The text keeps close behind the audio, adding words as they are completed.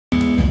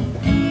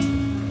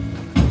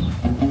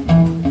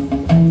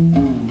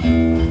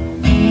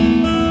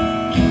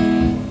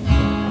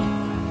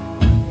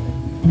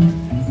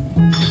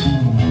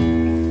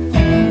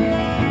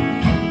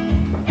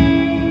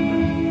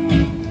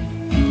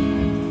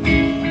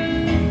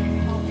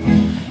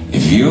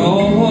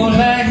you're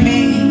like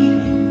me,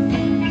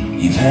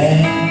 you've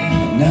had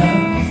enough.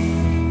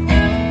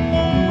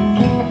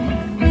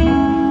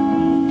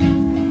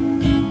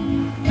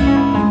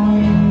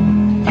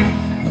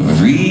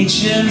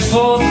 Reaching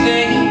for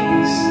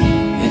things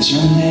that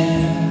you'll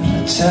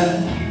never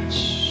touch.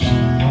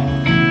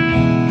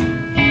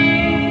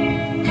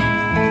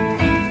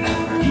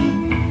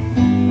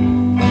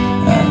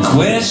 Not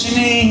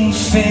questioning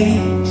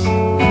fate,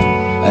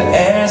 but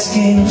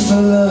asking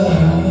for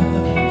love.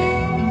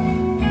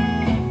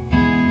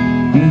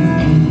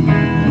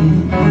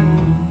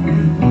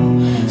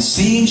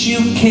 Seems you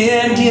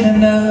can't get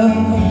enough.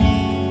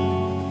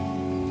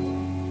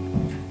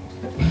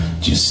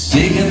 Just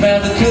think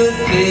about the good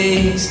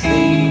things,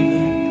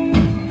 baby.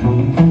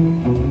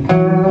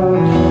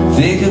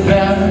 Think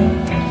about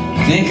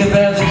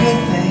the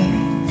good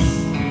things.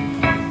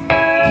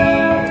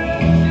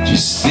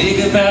 Just think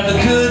about the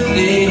good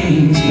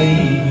things,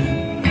 baby.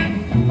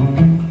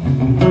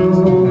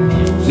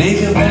 Think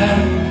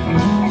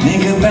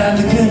about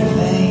the good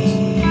things.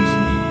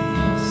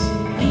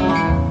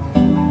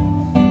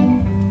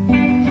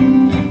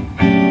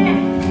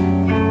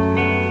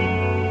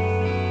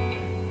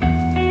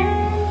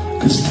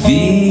 'Cause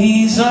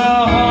these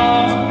are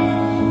hard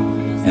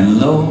and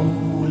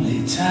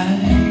lonely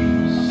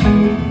times.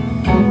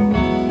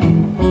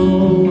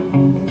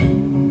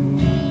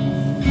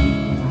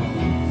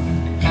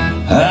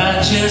 I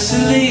just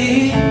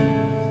live,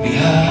 be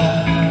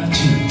hard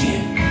to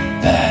get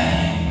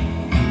back.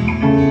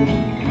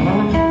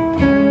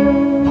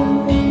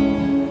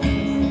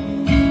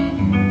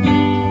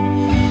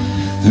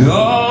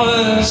 All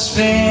the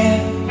spare,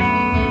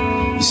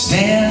 you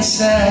stand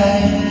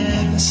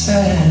side by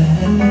side.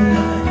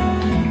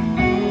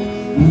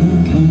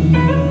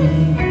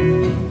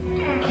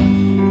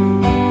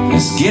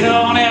 Just get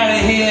on out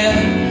of here,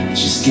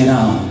 just get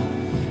on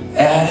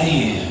out of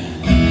here.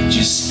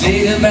 Just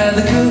think about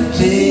the good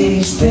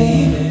things,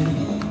 baby.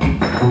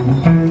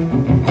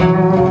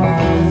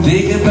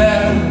 Think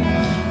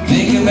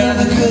about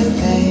the good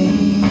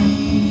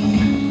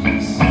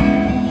things.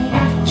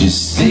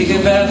 Just think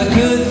about the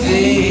good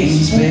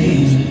things,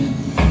 baby.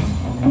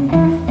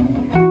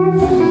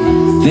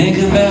 Think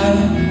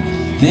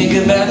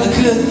about the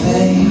good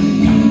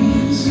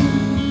things.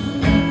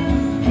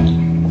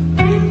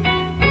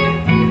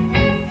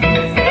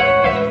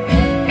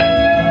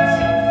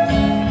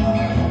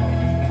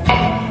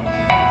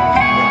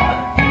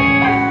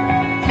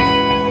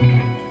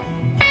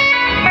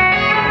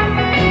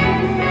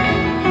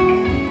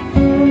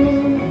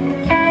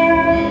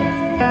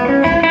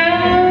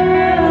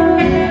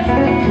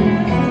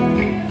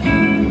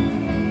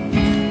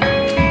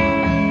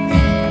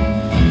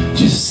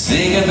 Just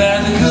think about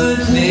the good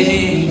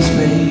things,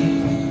 baby.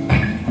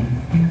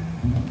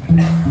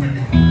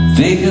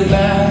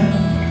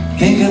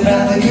 Think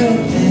about the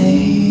good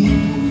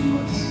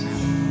things.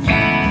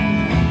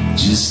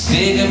 Just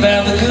think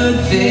about the good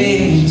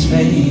things,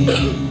 baby.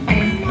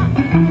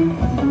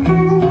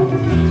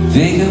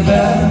 Think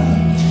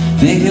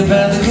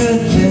about the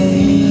good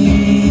things.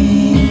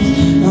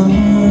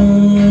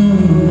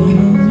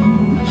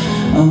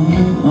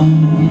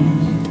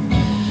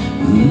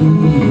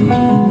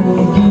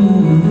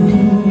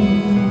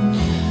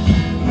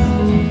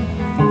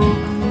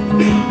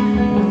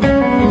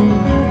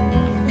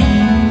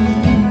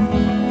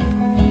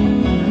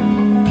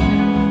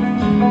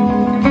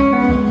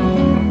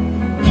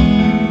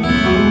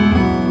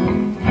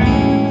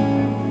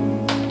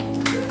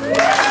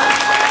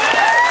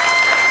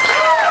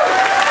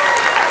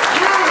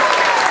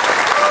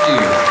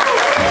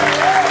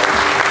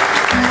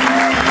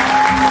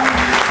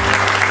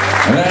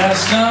 I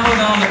stumbled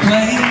on the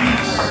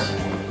plains,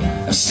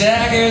 I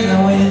staggered in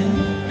the wind,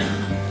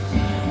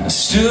 I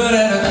stood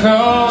at a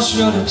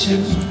crossroad or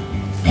two.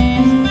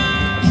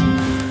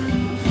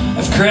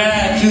 I've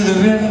cried through the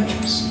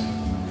rivers,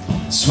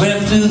 swam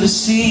through the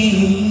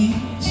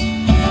seas,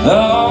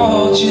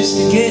 all just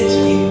to get to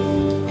you.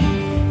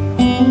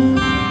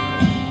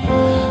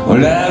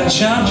 Well, I've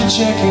jumped a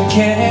checkered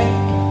cat,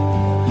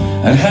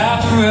 I'd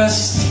hop a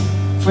rusty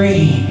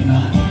frame,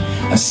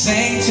 I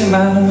sank till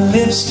my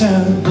lips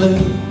turned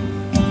blue.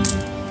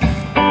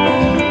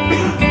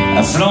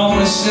 I've flown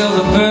a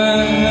silver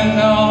bird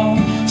on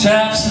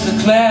tops of the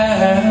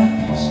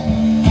clouds,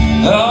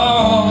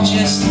 all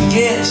just to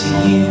get to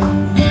you.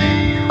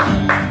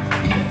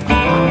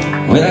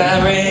 Well, I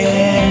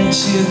ran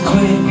too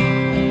quick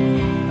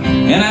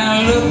and I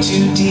looked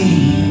too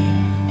deep,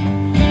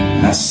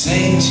 I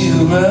sank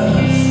too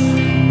rough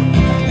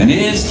and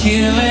it's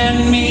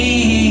killing me.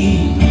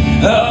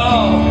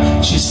 Oh,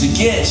 just to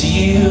get to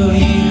you,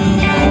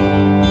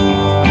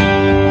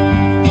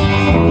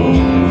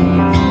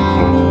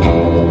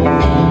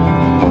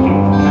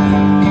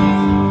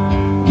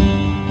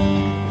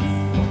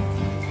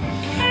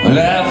 Well,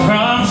 I've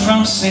run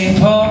from St.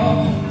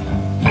 Paul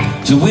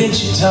to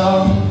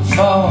Wichita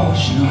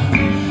Falls, you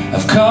know.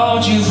 I've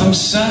called you from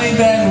sunny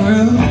Baton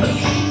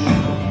Rouge.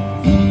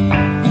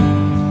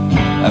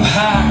 I've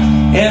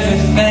hiked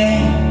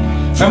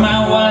everything from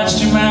my watch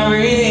to my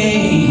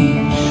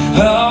ring.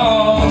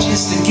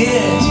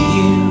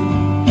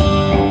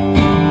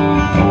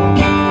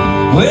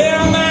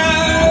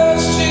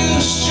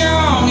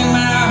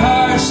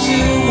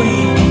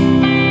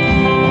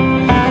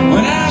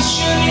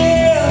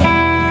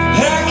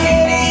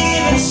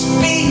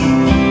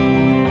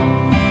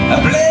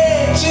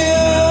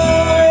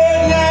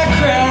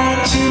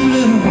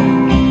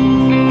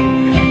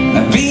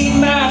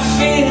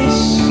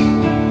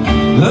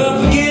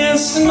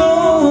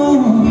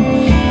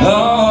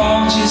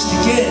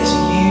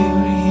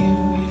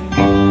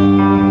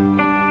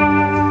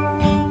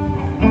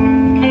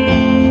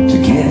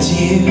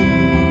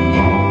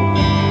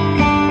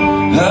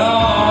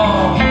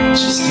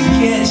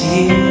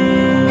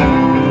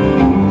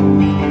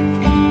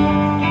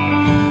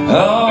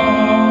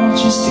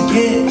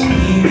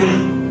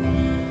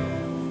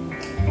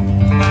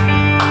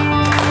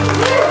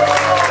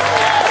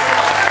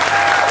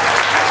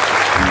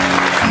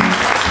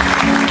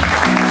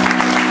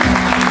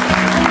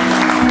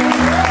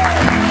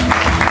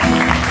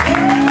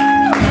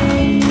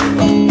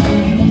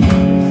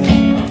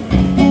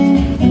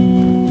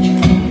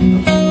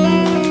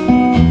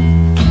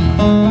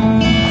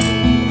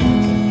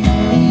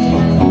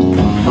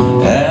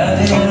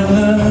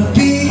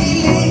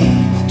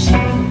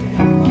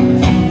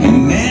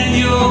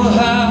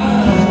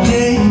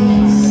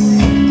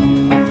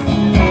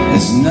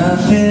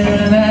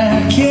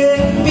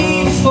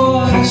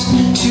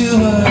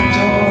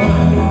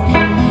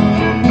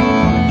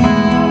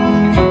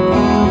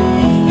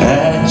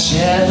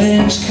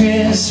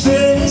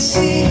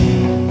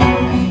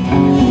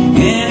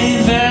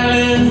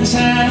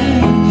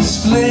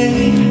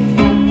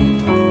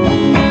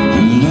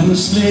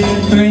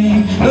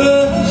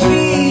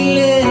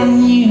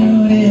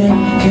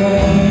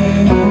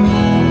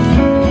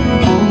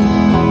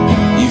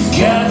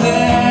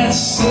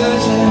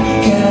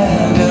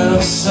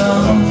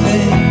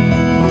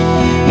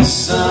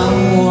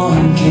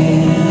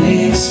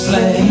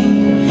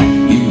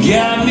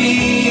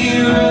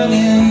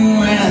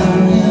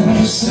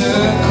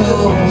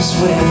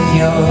 circles with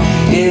your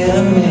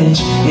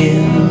image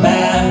in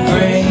my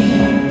brain,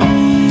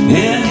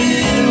 and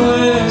it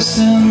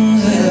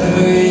worsens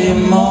every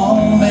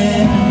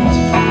moment,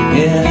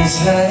 and it's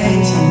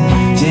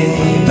heightened day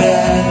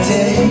by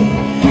day.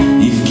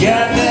 You've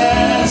got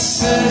that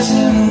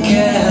certain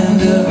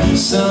kind of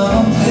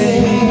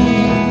something.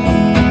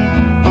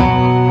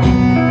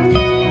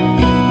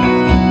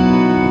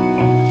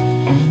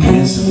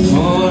 It's a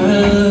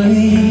Puerto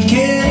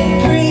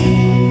Rican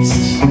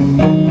priest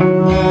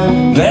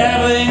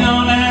babbling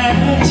on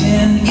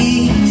I-10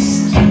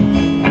 East.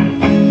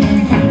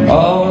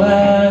 All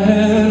I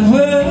heard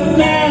were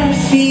my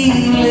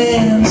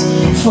feelings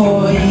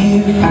for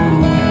you.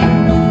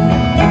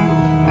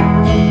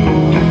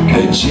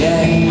 A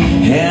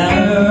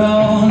jackhammer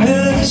on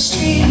the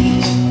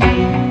street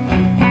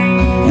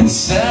and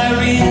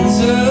sirens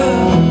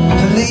of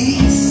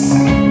police.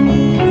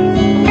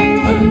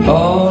 But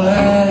all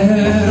I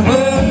heard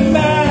were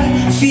my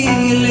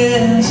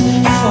feelings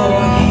for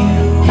you.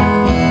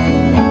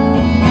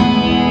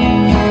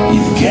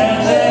 You've got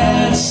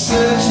that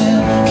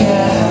certain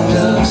kind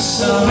of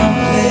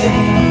something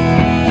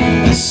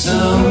that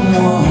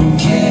someone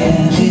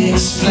can't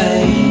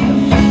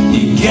explain.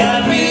 You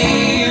got me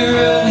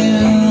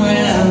running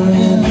round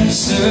in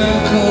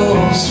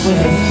circles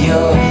with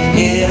your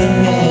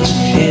image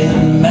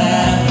in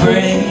my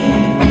brain,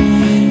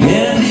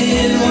 and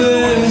it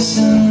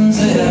worsens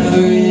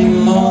every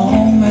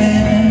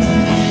moment,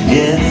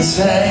 and it's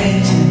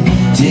heightened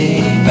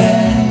day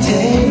by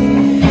day.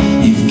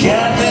 You've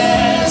got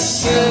that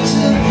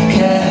certain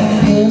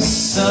kind of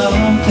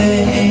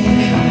something.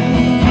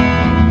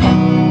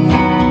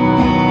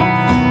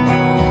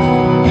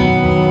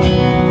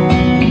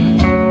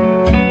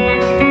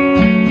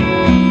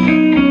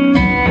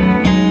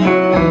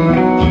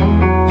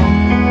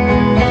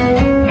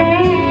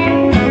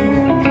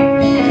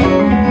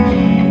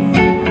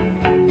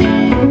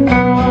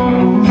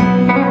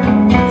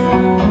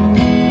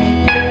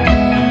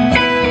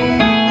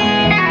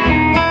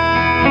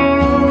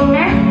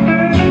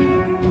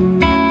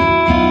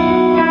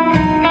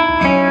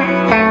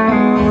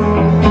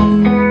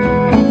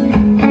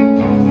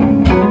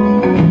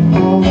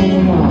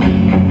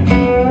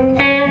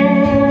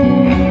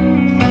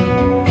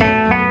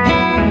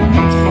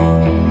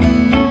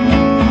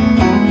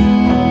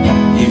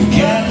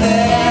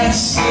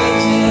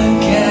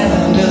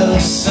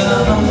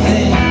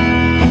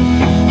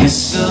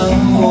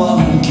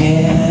 Someone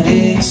can't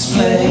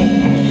explain.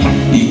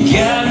 You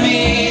got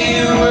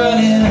me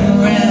running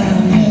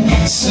around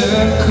in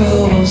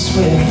circles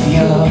with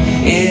your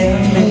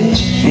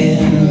image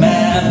in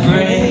my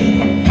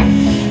brain,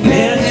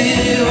 and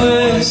it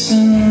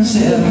worsens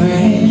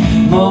every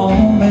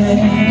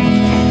moment,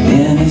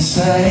 and it's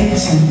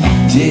heightened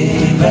day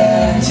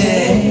by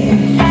day.